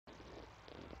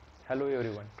Hello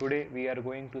everyone, today we are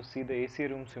going to see the AC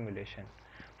room simulation.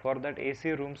 For that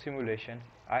AC room simulation,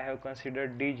 I have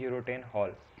considered D010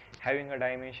 hall having a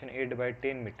dimension 8 by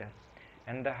 10 meter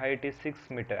and the height is 6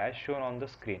 meter as shown on the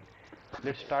screen.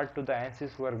 Let's start to the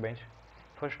ANSYS workbench.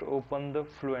 First open the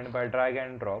Fluent by drag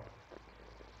and drop.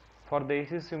 For the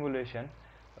AC simulation,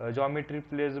 geometry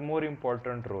plays a more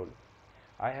important role.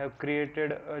 I have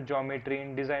created a geometry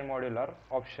in design modular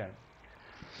option.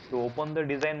 To open the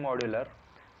design modular,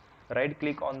 right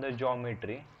click on the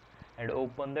geometry and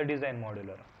open the design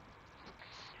modular.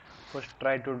 First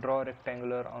try to draw a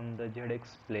rectangular on the ZX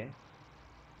plane.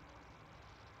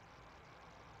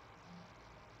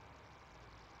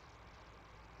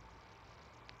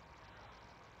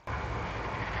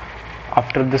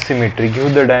 After the symmetry,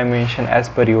 give the dimension as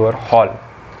per your hall.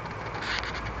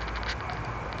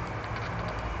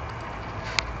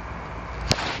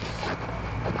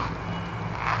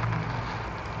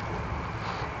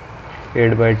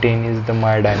 Eight by 10 is the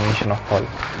my dimension of hall.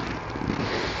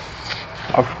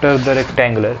 After the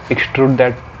rectangular, extrude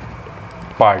that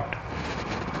part.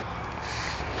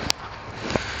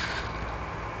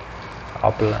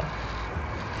 Apply.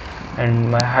 And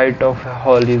my height of a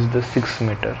hall is the 6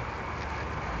 meter.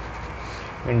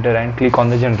 Enter and click on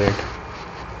the generate.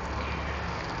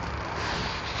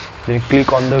 Then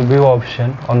click on the view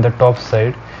option on the top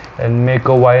side and make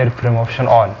a wireframe option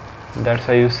on. That's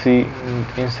how you see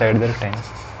inside the rectangle.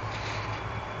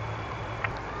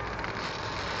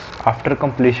 After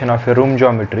completion of a room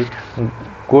geometry,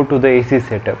 go to the AC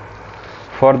setup.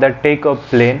 For that, take a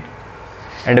plane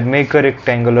and make a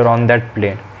rectangular on that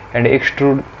plane and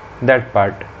extrude that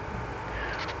part.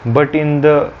 But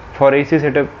for AC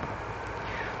setup,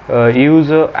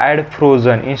 use add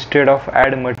frozen instead of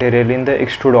add material in the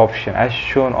extrude option as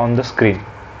shown on the screen.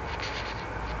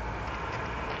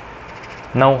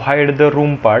 Now hide the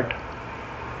room part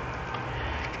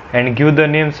and give the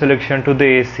name selection to the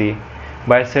AC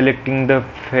by selecting the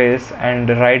face and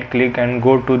right click and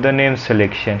go to the name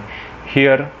selection.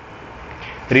 Here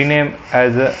rename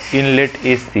as a inlet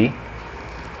AC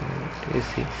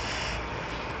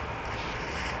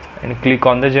and click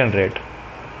on the generate.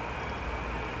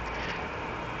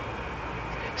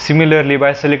 Similarly,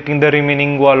 by selecting the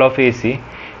remaining wall of AC,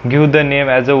 give the name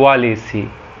as a wall AC.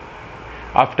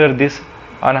 After this,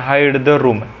 unhide the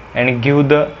room and give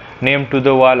the name to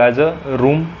the wall as a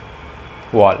room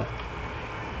wall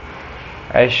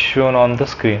as shown on the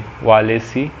screen. Wall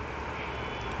AC,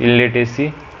 inlet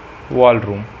AC, wall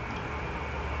room.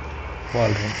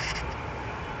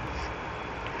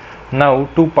 Now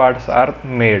two parts are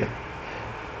made.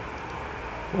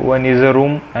 One is a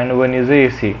room and one is a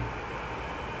AC.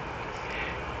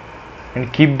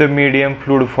 And keep the medium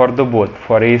fluid for the both,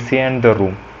 for AC and the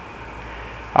room.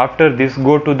 After this,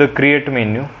 go to the create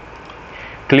menu,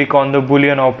 click on the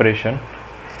boolean operation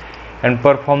and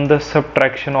perform the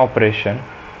subtraction operation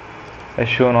as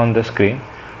shown on the screen.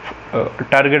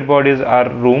 Target bodies are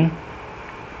room,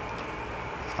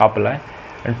 apply,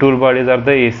 and tool bodies are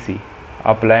the AC,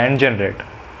 apply and generate.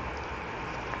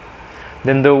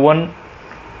 Then the one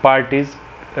part is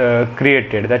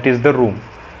created, that is the room.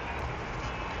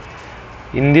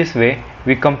 In this way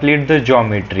we complete the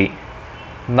geometry.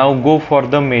 Now go for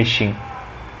the meshing.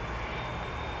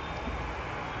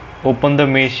 Open the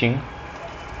meshing.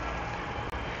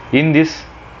 In this,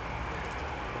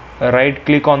 right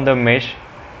click on the mesh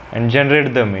and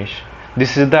generate the mesh.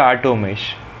 This is the auto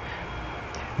mesh.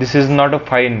 This is not a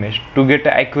fine mesh. To get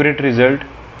an accurate result,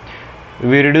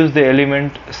 we reduce the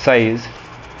element size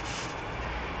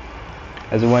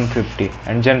as 150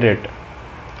 and generate.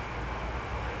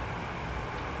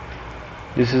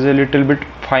 This is a little bit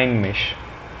fine mesh.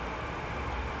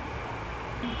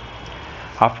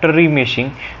 After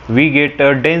remeshing, we get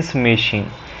a dense meshing,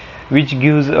 which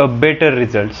gives a better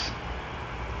results.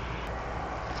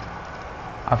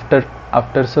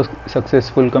 After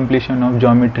successful completion of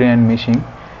geometry and meshing,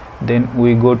 then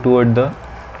we go toward the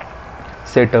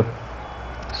setup.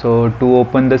 So to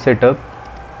open the setup,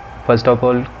 first of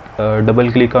all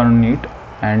double click on it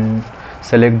and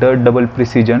select the double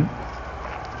precision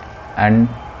and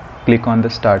click on the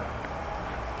start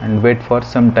and wait for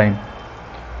some time.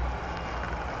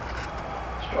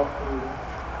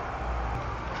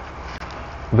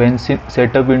 When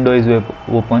setup window is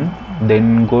open,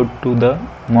 then go to the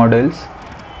models.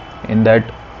 In that,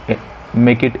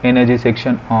 make it energy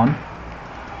section on.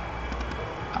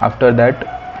 After that,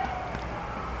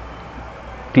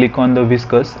 click on the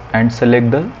viscous and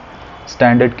select the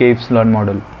standard K epsilon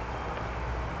model.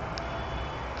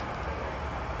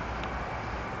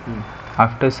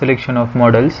 After selection of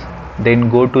models, then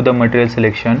go to the material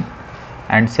selection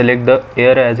and select the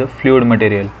air as a fluid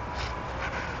material.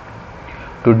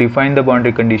 To define the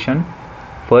boundary condition,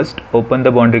 first open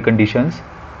the boundary conditions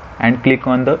and click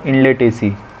on the inlet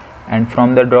AC, and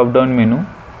from the drop down menu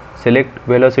select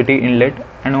velocity inlet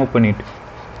and open it.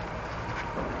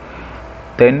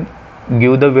 Then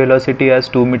give the velocity as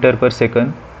 2 meter per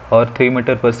second or 3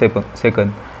 meter per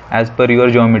second as per your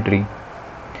geometry,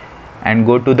 and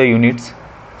go to the units,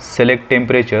 select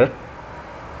temperature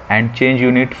and change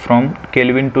unit from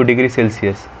Kelvin to degree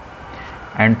Celsius,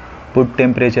 and put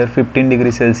temperature 15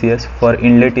 degree Celsius for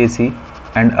inlet AC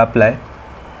and apply.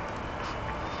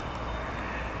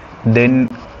 Then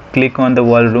click on the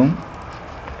wall room,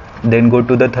 then go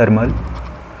to the thermal,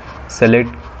 select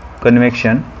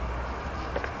convection,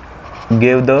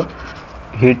 give the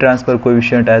heat transfer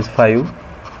coefficient as 5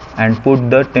 and put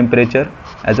the temperature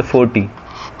as a 40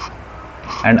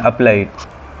 and apply it.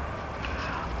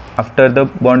 After the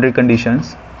boundary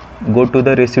conditions, go to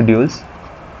the residuals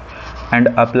and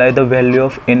apply the value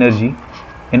of energy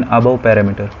in above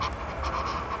parameter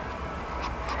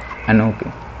and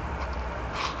OK.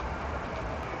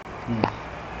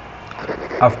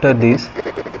 After this,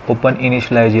 open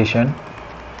initialization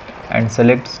and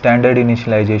select standard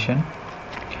initialization.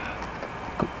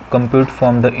 Compute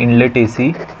from the inlet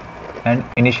AC and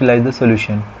initialize the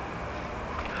solution.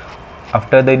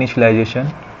 After the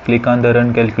initialization, click on the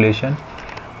run calculation,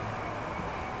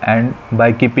 and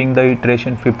by keeping the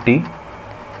iteration 50,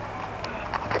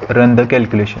 run the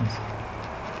calculations.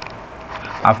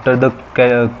 After the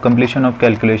completion of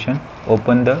calculation,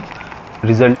 open the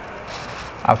result.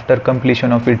 After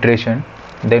completion of iteration,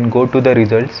 then go to the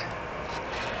results.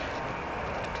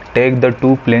 Take the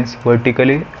two planes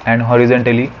vertically and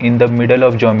horizontally in the middle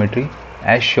of geometry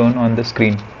as shown on the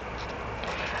screen,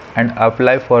 and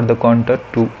apply for the counter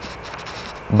 2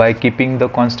 by keeping the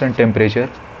constant temperature.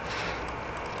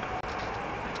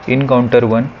 In counter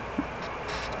 1,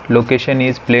 location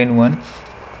is plane 1,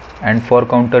 and for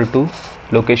counter 2,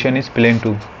 location is plane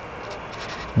 2.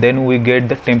 Then we get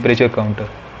the temperature counter.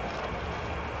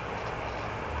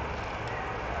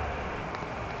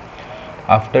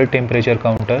 After temperature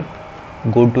counter,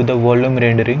 go to the volume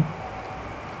rendering,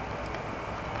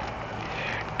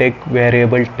 take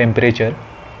variable temperature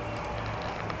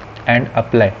and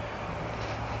apply.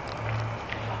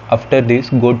 After this,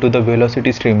 go to the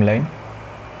velocity streamline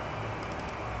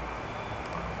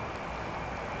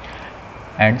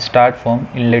and start from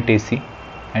inlet AC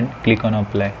and click on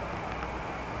apply.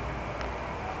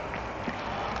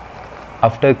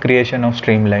 After creation of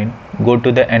streamline, go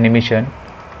to the animation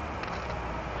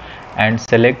and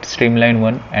select streamline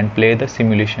 1 and play the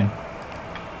simulation.